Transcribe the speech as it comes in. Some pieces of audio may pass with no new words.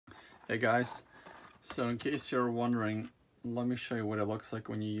Hey guys, so in case you're wondering, let me show you what it looks like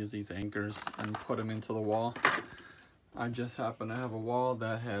when you use these anchors and put them into the wall. I just happen to have a wall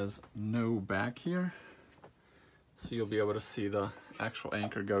that has no back here, so you'll be able to see the actual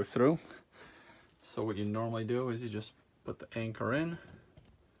anchor go through. So what you normally do is you just put the anchor in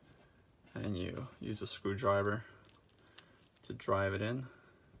and you use a screwdriver to drive it in.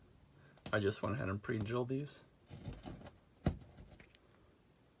 I just went ahead and pre-drilled these.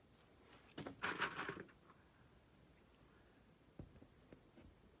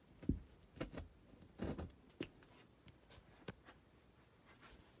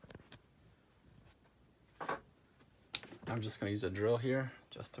 I'm just going to use a drill here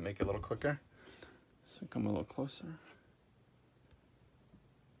just to make it a little quicker. So come a little closer.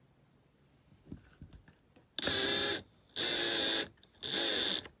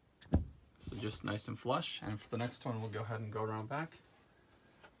 So just nice and flush. And for the next one, we'll go ahead and go around back.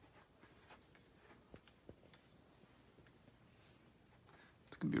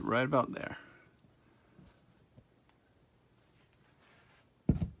 It's going to be right about there.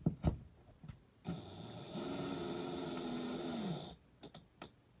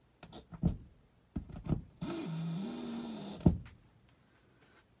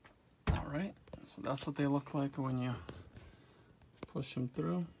 Alright, so that's what they look like when you push them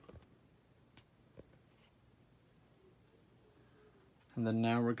through. And then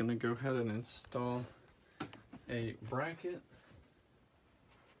now we're going to go ahead and install a bracket.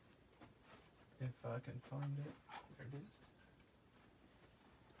 If I can find it. There it is.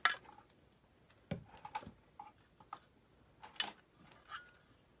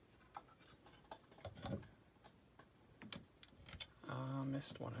 I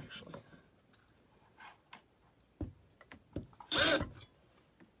missed one actually.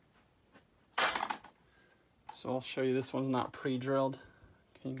 So I'll show you, this one's not pre-drilled.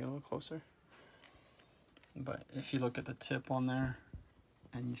 Can you get a little closer? But if you look at the tip on there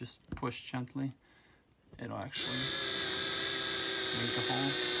and you just push gently, it'll actually make a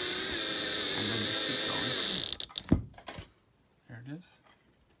hole and then just keep going. There it is.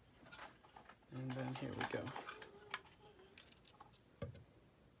 And then here we go.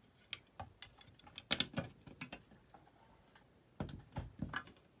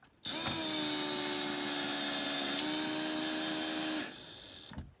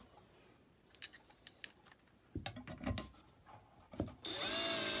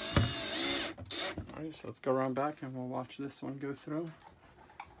 Alright, so let's go around back and we'll watch this one go through.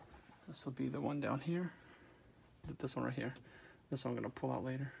 This will be the one down here. This one right here. This one I'm going to pull out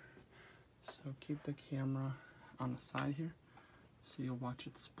later. So keep the camera on the side here so you'll watch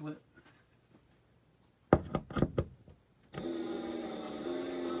it split.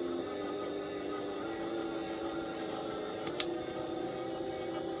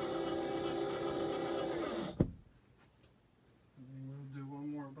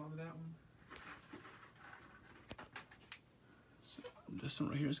 So this one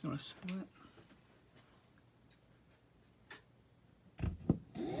right here is going to split.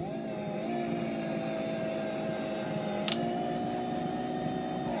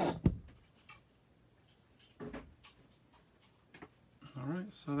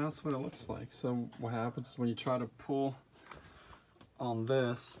 Alright, so that's what it looks like. So what happens is when you try to pull on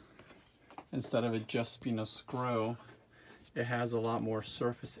this, instead of it just being a screw, it has a lot more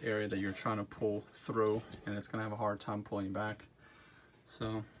surface area that you're trying to pull through, and it's going to have a hard time pulling back.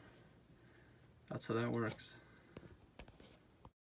 So that's how that works.